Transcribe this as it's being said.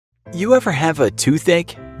You ever have a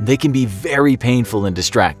toothache? They can be very painful and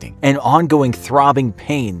distracting, an ongoing throbbing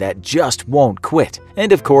pain that just won't quit.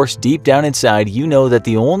 And of course, deep down inside, you know that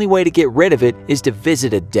the only way to get rid of it is to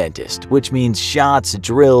visit a dentist, which means shots,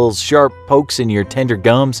 drills, sharp pokes in your tender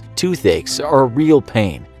gums. Toothaches are a real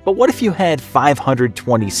pain. But what if you had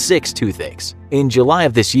 526 toothaches? In July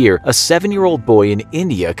of this year, a 7-year-old boy in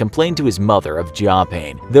India complained to his mother of jaw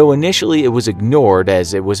pain, though initially it was ignored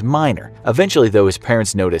as it was minor. Eventually, though, his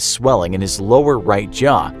parents noticed swelling in his lower right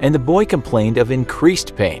jaw, and the boy complained of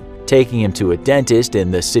increased pain. Taking him to a dentist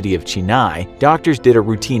in the city of Chennai, doctors did a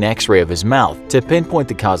routine x-ray of his mouth to pinpoint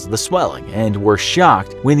the cause of the swelling and were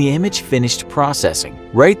shocked when the image finished processing.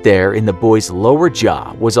 Right there in the boy's lower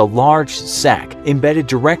jaw was a large sac embedded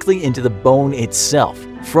directly into the bone itself.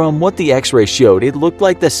 From what the x-ray showed, it looked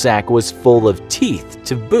like the sac was full of teeth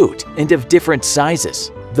to boot and of different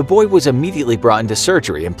sizes. The boy was immediately brought into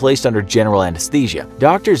surgery and placed under general anesthesia.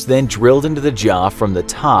 Doctors then drilled into the jaw from the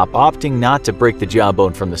top, opting not to break the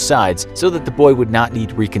jawbone from the sides so that the boy would not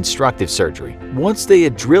need reconstructive surgery. Once they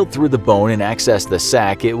had drilled through the bone and accessed the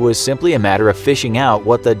sac, it was simply a matter of fishing out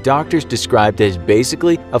what the doctors described as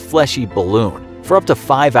basically a fleshy balloon. For up to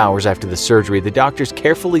 5 hours after the surgery, the doctors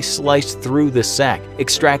carefully sliced through the sac,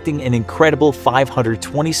 extracting an incredible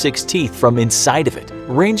 526 teeth from inside of it.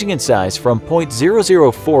 Ranging in size from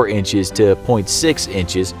 0.004 inches to 0.6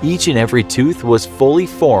 inches, each and every tooth was fully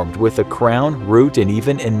formed with a crown, root, and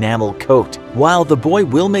even enamel coat. While the boy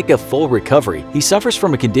will make a full recovery, he suffers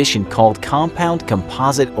from a condition called compound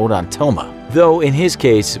composite odontoma. Though in his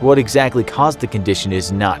case, what exactly caused the condition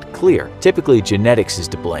is not clear. Typically, genetics is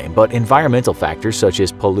to blame, but environmental factors such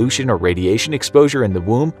as pollution or radiation exposure in the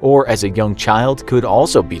womb or as a young child could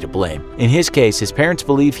also be to blame. In his case, his parents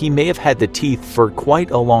believe he may have had the teeth for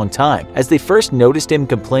quite a long time, as they first noticed him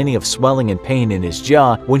complaining of swelling and pain in his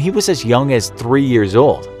jaw when he was as young as 3 years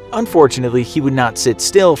old. Unfortunately, he would not sit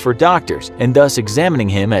still for doctors, and thus examining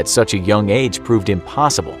him at such a young age proved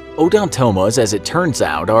impossible. Odontomas, as it turns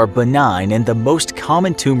out, are benign and the most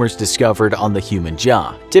common tumors discovered on the human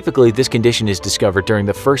jaw. Typically, this condition is discovered during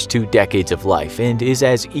the first 2 decades of life and is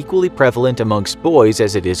as equally prevalent amongst boys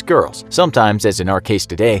as it is girls. Sometimes, as in our case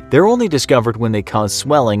today, they're only discovered when they cause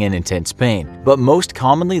swelling and intense pain, but most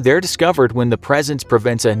commonly they're discovered when the presence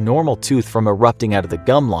prevents a normal tooth from erupting out of the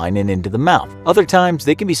gum line and into the mouth. Other times,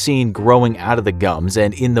 they can be seen growing out of the gums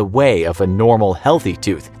and in the way of a normal, healthy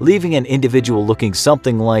tooth, leaving an individual looking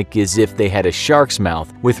something like as if they had a shark's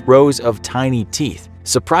mouth with rows of tiny teeth.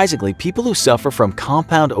 Surprisingly, people who suffer from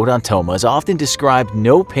compound odontomas often describe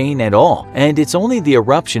no pain at all, and it's only the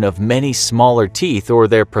eruption of many smaller teeth or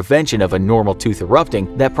their prevention of a normal tooth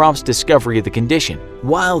erupting that prompts discovery of the condition.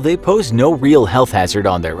 While they pose no real health hazard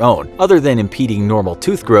on their own, other than impeding normal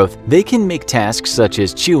tooth growth, they can make tasks such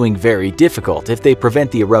as chewing very difficult if they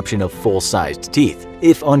prevent the eruption of full-sized teeth.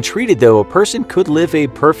 If untreated though, a person could live a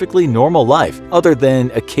perfectly normal life, other than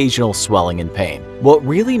occasional swelling and pain. What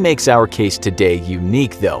really makes our case today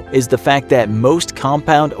unique though, is the fact that most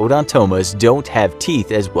compound odontomas don't have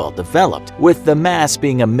teeth as well developed, with the mass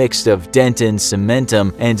being a mix of dentin,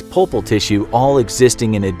 cementum, and pulpal tissue all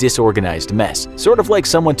existing in a disorganized mess, sort of like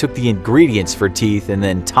someone took the ingredients for teeth and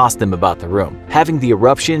then tossed them about the room. Having the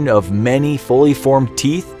eruption of many fully formed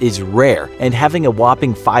teeth is rare, and having a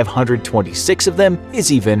whopping 526 of them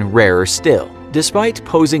is even rarer still. Despite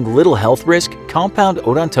posing little health risk, compound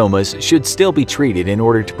odontomas should still be treated in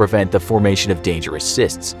order to prevent the formation of dangerous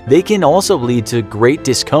cysts. They can also lead to great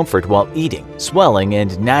discomfort while eating, swelling,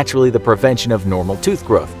 and naturally the prevention of normal tooth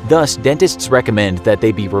growth. Thus, dentists recommend that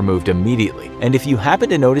they be removed immediately. And if you happen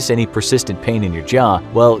to notice any persistent pain in your jaw,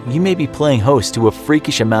 well, you may be playing host to a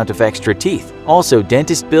freakish amount of extra teeth. Also,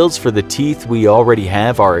 dentist bills for the teeth we already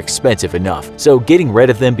have are expensive enough, so getting rid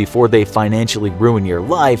of them before they financially ruin your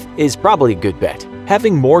life is probably a good bet.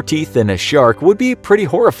 Having more teeth than a shark would be pretty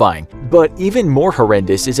horrifying, but even more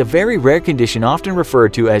horrendous is a very rare condition often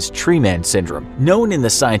referred to as tree man syndrome, known in the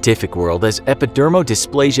scientific world as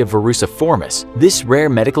epidermodysplasia verruciformis. This rare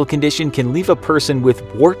medical condition can leave a person with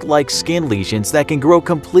wart-like skin lesions that can grow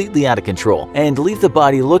completely out of control and leave the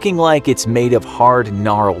body looking like it's made of hard,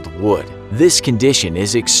 gnarled wood. This condition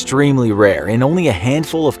is extremely rare and only a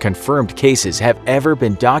handful of confirmed cases have ever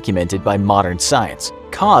been documented by modern science.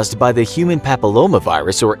 Caused by the human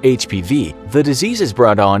papillomavirus or HPV, the disease is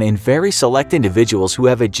brought on in very select individuals who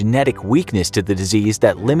have a genetic weakness to the disease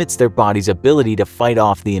that limits their body's ability to fight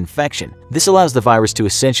off the infection. This allows the virus to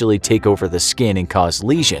essentially take over the skin and cause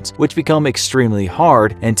lesions, which become extremely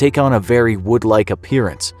hard and take on a very wood-like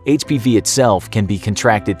appearance. HPV itself can be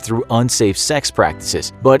contracted through unsafe sex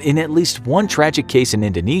practices, but in at least one tragic case in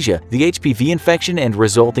Indonesia, the HPV infection and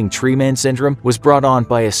resulting tree man syndrome was brought on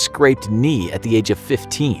by a scraped knee at the age of 15.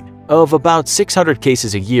 Of about 600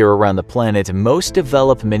 cases a year around the planet, most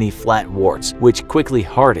develop many flat warts, which quickly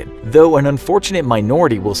harden, though an unfortunate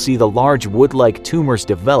minority will see the large wood-like tumors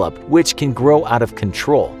develop, which can grow out of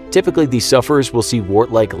control. Typically, these sufferers will see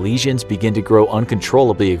wart-like lesions begin to grow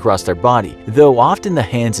uncontrollably across their body, though often the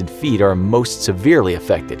hands and feet are most severely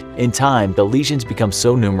affected. In time, the lesions become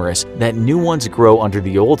so numerous that new ones grow under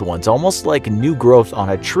the old ones, almost like new growth on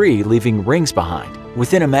a tree leaving rings behind.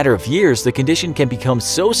 Within a matter of years, the condition can become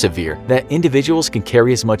so severe that individuals can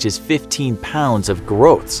carry as much as 15 pounds of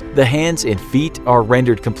growths. The hands and feet are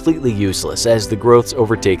rendered completely useless as the growths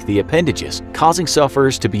overtake the appendages, causing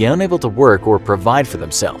sufferers to be unable to work or provide for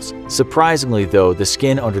themselves. Surprisingly though, the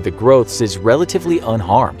skin under the growths is relatively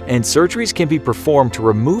unharmed, and surgeries can be performed to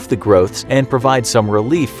remove the growths and provide some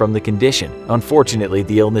relief from the condition. Unfortunately,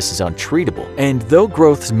 the illness is untreatable, and though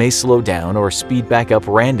growths may slow down or speed back up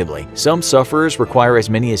randomly, some sufferers require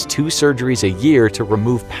as many as 2 surgeries a year to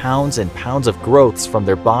remove pounds and pounds of growths from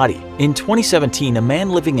their body. In 2017, a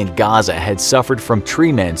man living in Gaza had suffered from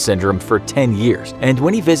tree man syndrome for 10 years, and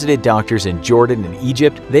when he visited doctors in Jordan and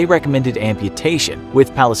Egypt, they recommended amputation,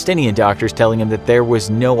 with Palestinian doctors telling him that there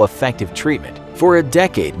was no effective treatment. For a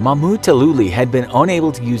decade, Mahmoud Talouli had been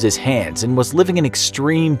unable to use his hands and was living in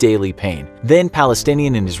extreme daily pain. Then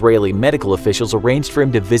Palestinian and Israeli medical officials arranged for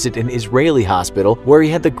him to visit an Israeli hospital where he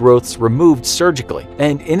had the growths removed surgically,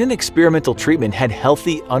 and in an experimental treatment had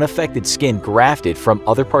healthy, unaffected skin grafted from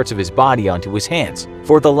other parts of his body onto his hands.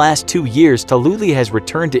 For the last 2 years, Talouli has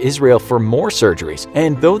returned to Israel for more surgeries,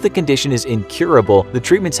 and though the condition is incurable, the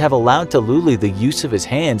treatments have allowed Talouli the use of his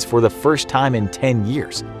hands for the first time in 10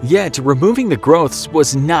 years. Yet, removing the growths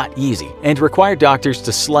was not easy and required doctors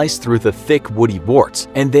to slice through the thick woody warts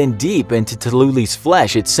and then deep into Talouli's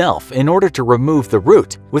flesh itself in order to remove the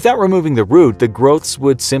root. Without removing the root, the growths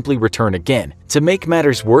would simply return again. To make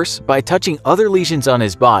matters worse, by touching other lesions on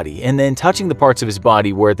his body and then touching the parts of his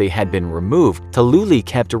body where they had been removed, Talouli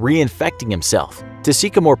kept reinfecting himself. To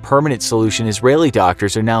seek a more permanent solution, Israeli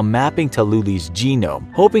doctors are now mapping Talouli's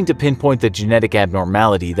genome, hoping to pinpoint the genetic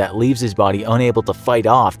abnormality that leaves his body unable to fight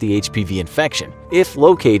off the HPV infection. If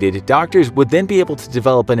located, doctors would then be able to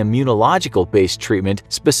develop an immunological-based treatment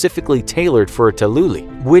specifically tailored for Talouli,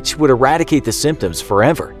 which would eradicate the symptoms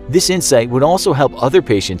forever. This insight would also help other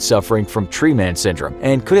patients suffering from tree man syndrome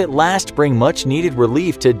and could at last bring much-needed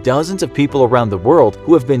relief to dozens of people around the world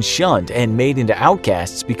who have been shunned and made into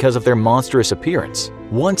outcasts because of their monstrous appearance.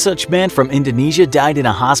 One such man from Indonesia died in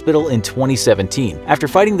a hospital in 2017 after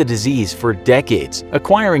fighting the disease for decades,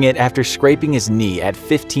 acquiring it after scraping his knee at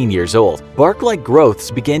 15 years old. Bark-like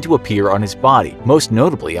growths began to appear on his body, most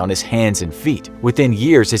notably on his hands and feet. Within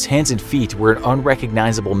years, his hands and feet were an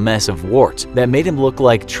unrecognizable mess of warts that made him look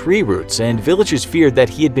like tree roots, and villagers feared that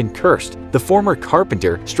he had been cursed. The former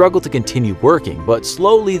carpenter struggled to continue working, but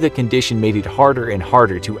slowly the condition made it harder and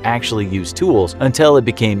harder to actually use tools until it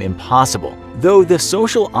became impossible. Though the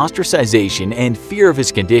social ostracization and fear of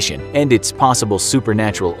his condition and its possible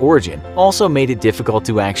supernatural origin also made it difficult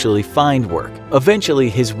to actually find work. Eventually,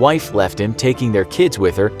 his wife left him, taking their kids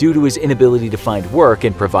with her due to his inability to find work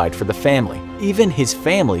and provide for the family. Even his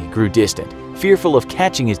family grew distant, fearful of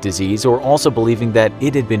catching his disease or also believing that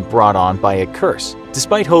it had been brought on by a curse.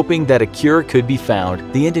 Despite hoping that a cure could be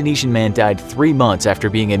found, the Indonesian man died 3 months after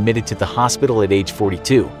being admitted to the hospital at age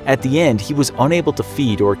 42. At the end, he was unable to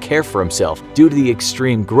feed or care for himself due to the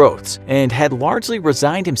extreme growths and had largely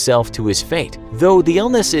resigned himself to his fate. Though the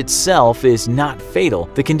illness itself is not fatal,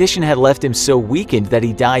 the condition had left him so weakened that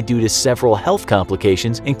he died due to several health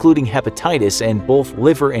complications, including hepatitis and both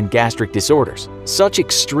liver and gastric disorders. Such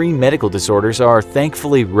extreme medical disorders are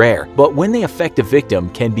thankfully rare, but when they affect a victim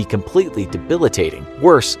can be completely debilitating.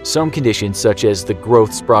 Worse, some conditions such as the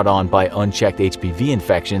growths brought on by unchecked HPV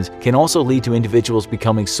infections can also lead to individuals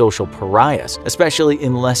becoming social pariahs, especially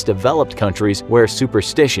in less developed countries where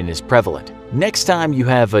superstition is prevalent. Next time you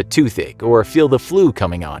have a toothache or feel the flu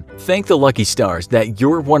coming on, thank the lucky stars that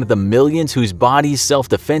you're one of the millions whose body's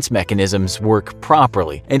self-defense mechanisms work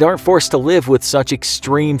properly and aren't forced to live with such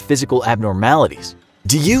extreme physical abnormalities.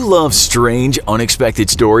 Do you love strange, unexpected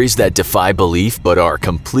stories that defy belief but are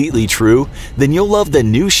completely true? Then you'll love the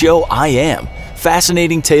new show I Am.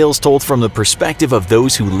 Fascinating tales told from the perspective of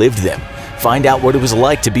those who lived them. Find out what it was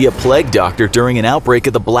like to be a plague doctor during an outbreak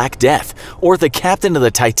of the Black Death, or the captain of the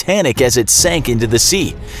Titanic as it sank into the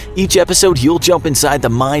sea. Each episode, you'll jump inside the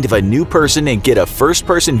mind of a new person and get a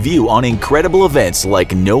first-person view on incredible events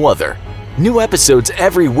like no other. New episodes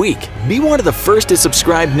every week. Be one of the first to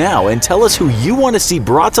subscribe now and tell us who you want to see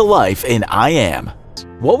brought to life in I Am.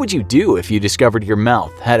 What would you do if you discovered your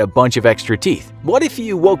mouth had a bunch of extra teeth? What if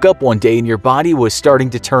you woke up one day and your body was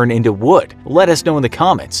starting to turn into wood? Let us know in the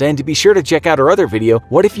comments, and be sure to check out our other video,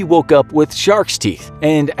 What If You Woke Up with Shark's Teeth?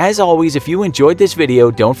 And as always, if you enjoyed this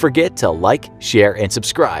video, don't forget to like, share, and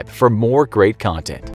subscribe for more great content.